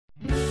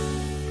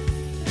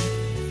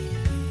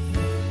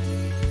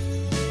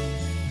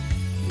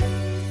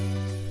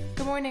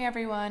morning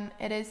everyone,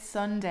 it is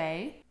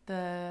Sunday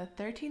the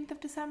 13th of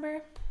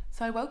December.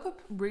 So I woke up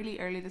really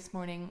early this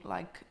morning,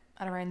 like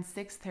at around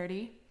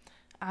 6:30,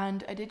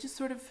 and I did just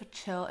sort of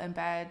chill in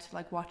bed,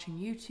 like watching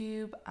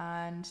YouTube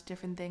and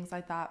different things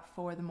like that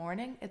for the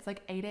morning. It's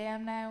like 8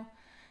 a.m. now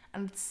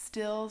and it's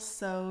still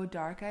so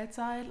dark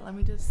outside. Let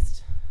me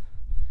just,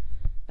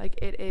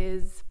 like, it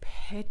is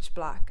pitch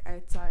black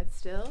outside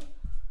still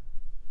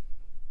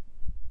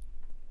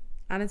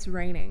and it's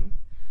raining.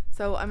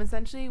 So I'm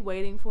essentially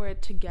waiting for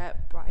it to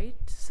get bright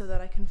so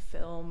that I can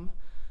film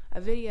a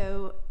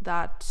video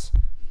that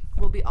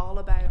will be all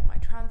about my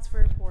transfer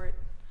report.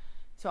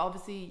 So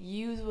obviously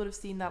you would have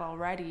seen that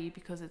already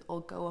because it'll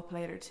go up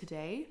later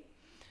today.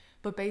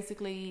 But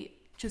basically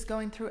just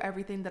going through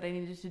everything that I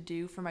needed to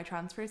do for my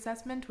transfer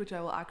assessment, which I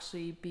will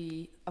actually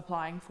be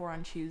applying for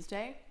on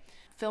Tuesday.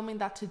 Filming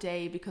that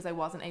today because I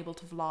wasn't able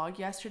to vlog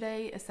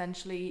yesterday.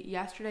 Essentially,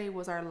 yesterday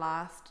was our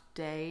last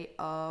day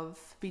of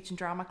speech and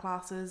drama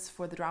classes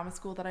for the drama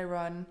school that I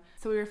run.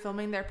 So we were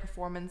filming their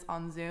performance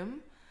on Zoom.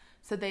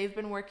 So they've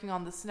been working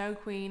on the Snow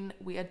Queen.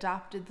 We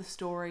adapted the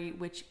story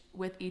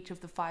with each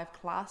of the 5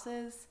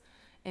 classes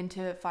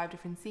into 5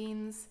 different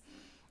scenes.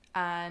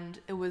 And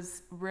it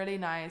was really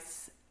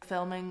nice.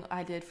 Filming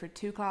I did for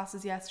 2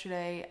 classes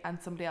yesterday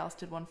and somebody else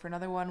did one for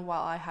another one,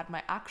 while I had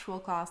my actual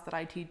class that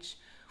I teach,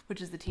 which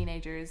is the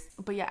teenagers.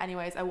 But yeah,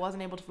 anyways, I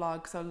wasn't able to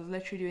vlog, so I was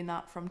literally doing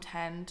that from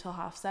 10 till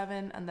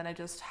 7:30, and then I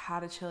just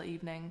had a chill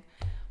evening.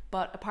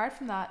 But apart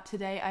from that,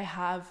 today I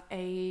have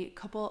a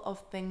couple of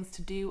things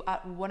to do.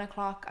 At 1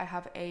 o'clock I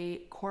have a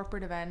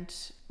corporate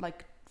event,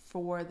 like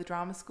for the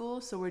drama school.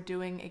 So we're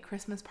doing a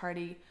Christmas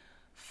party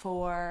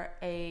for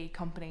a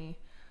company,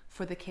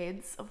 for the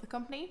kids of the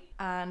company,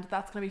 and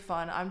that's gonna be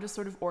fun. I'm just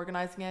sort of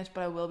organizing it,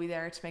 but I will be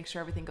there to make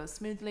sure everything goes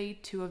smoothly.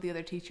 2 of the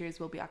other teachers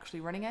will be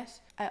actually running it.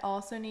 I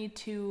also need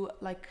to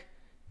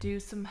do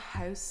some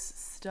house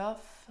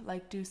stuff,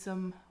 do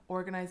some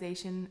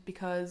organization,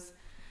 because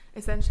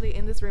essentially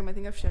in this room, I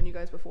think I've shown you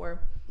guys before,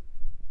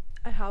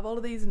 I have all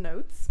of these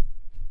notes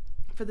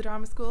for the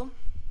drama school.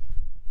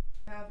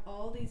 I have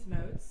all these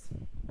notes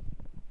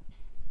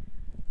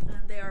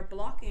and they are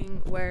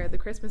blocking where the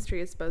Christmas tree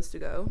is supposed to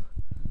go,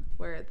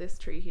 where this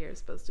tree here is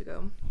supposed to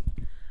go.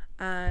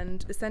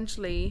 And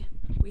essentially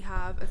we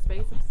have a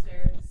space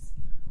upstairs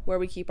where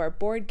we keep our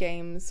board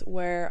games,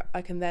 where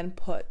I can then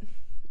put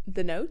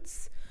the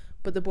notes,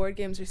 but the board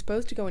games are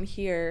supposed to go in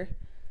here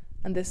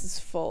and this is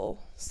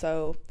full.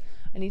 So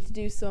I need to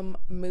do some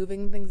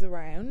moving things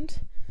around,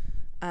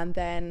 and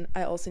then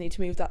I also need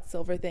to move that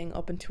silver thing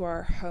up into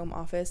our home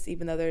office,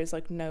 even though there's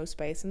no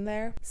space in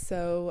there.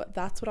 So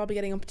that's what I'll be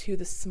getting up to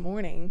this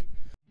morning.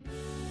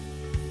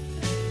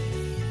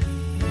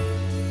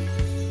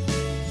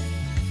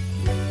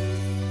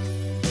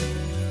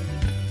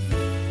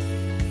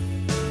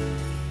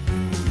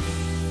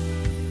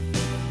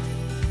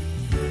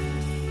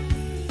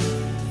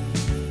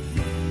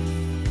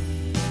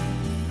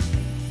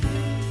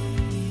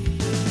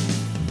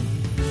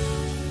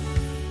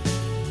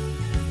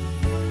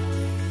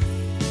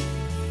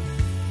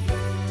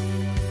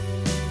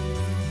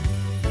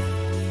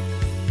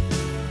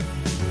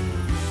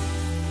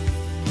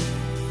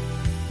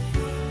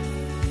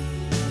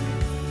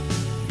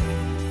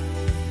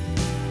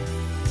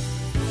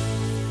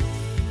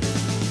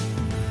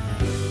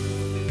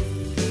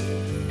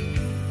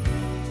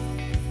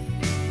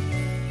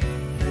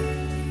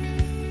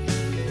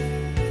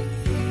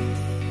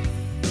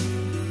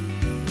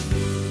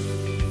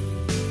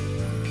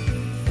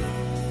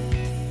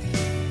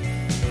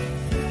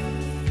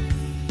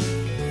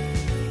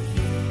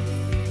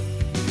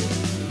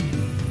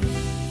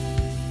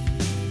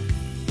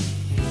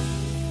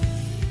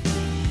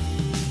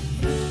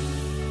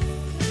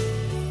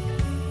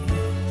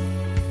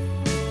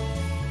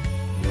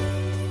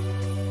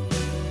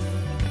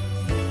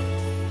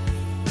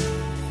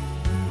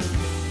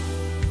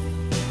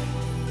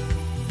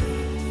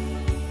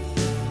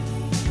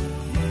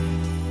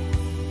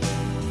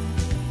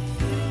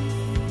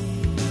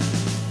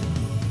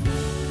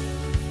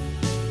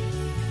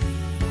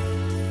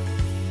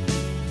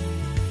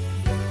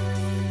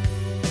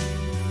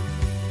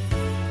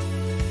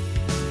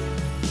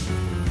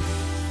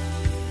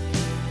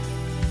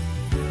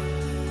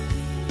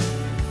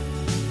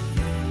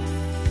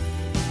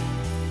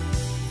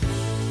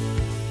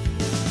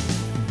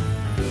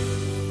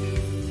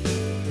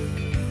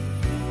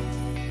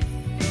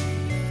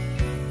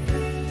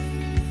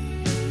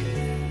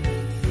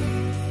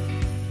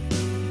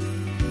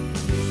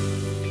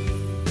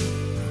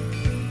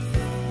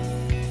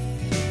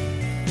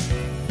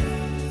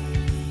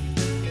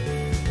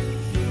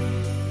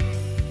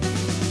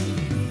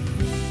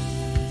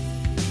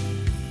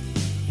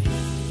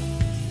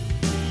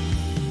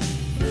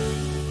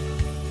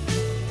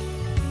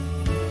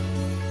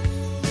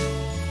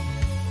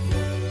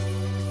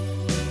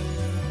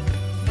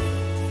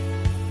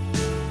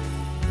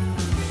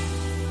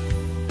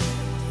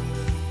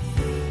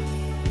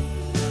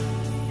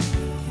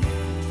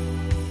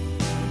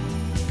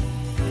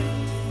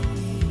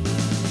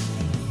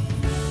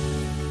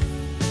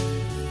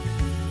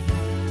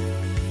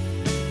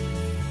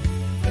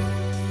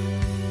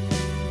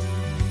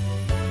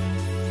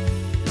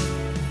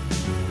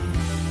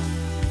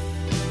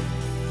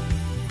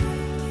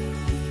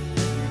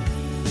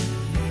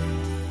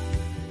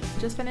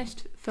 just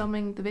finished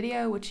filming the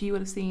video, which you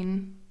would have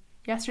seen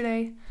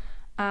yesterday,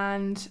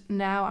 and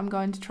now I'm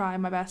going to try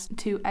my best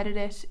to edit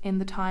it in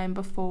the time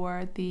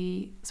before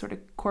the sort of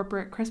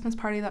corporate Christmas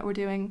party that we're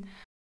doing.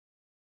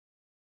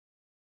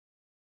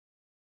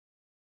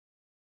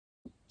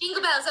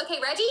 Jingle bells, okay,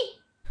 ready?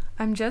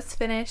 I'm just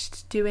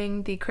finished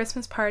doing the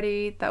Christmas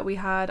party that we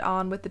had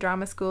on with the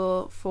drama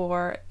school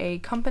for a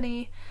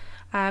company.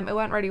 It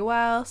went really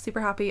well,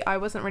 super happy. I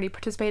wasn't really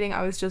participating,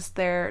 I was just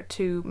there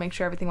to make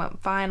sure everything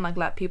went fine, like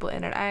let people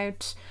in and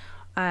out.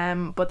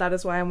 But that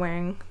is why I'm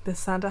wearing this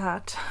Santa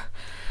hat.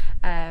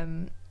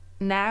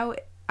 Now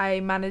I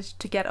managed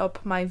to get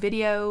up my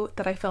video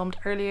that I filmed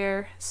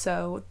earlier,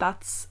 so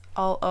that's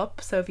all up.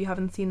 So if you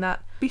haven't seen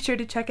that, be sure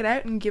to check it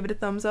out and give it a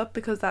thumbs up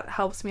because that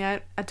helps me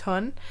out a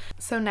ton.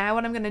 So now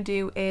what I'm going to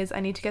do is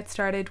I need to get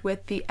started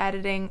with the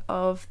editing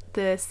of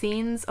the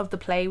scenes of the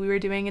play we were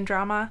doing in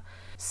drama.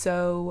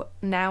 So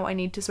now I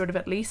need to sort of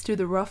at least do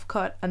the rough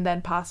cut and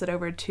then pass it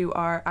over to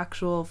our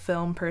actual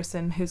film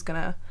person who's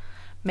gonna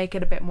make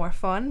it a bit more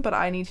fun, but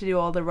I need to do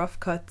all the rough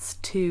cuts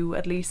to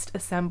at least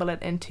assemble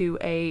it into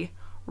a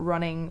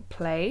running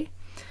play.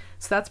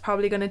 So that's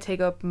probably going to take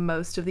up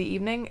most of the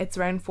evening. It's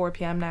around 4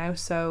 p.m. now,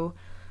 so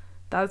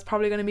that's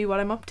probably going to be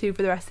what I'm up to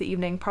for the rest of the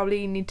evening.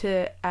 Probably need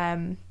to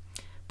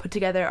put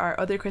together our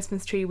other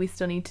Christmas tree we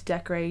still need to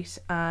decorate,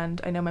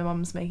 and I know my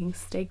mum's making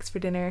steaks for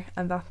dinner,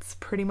 and that's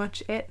pretty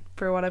much it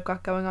for what I've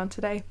got going on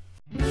today.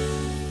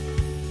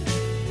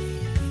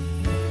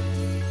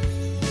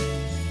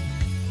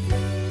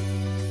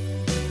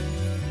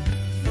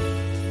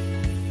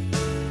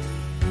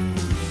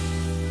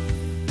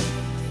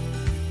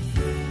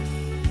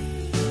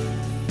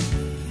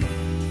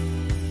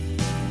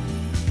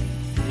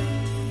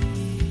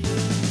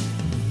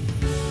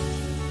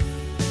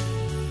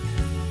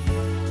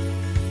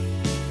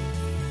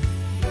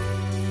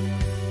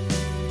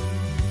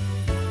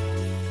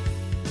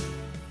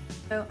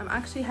 So I'm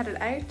actually headed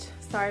out,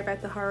 sorry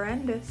about the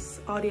horrendous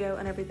audio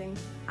and everything,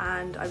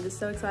 and I'm just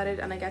so excited,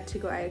 and I get to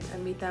go out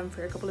and meet them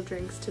for a couple of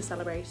drinks to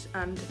celebrate,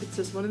 and it's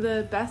just one of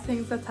the best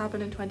things that's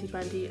happened in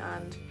 2020,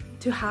 and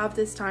to have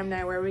this time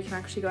now where we can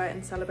actually go out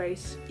and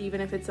celebrate, even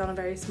if it's on a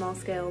very small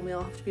scale and we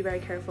all have to be very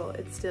careful,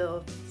 it's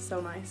still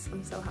so nice.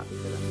 I'm so happy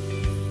for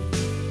them.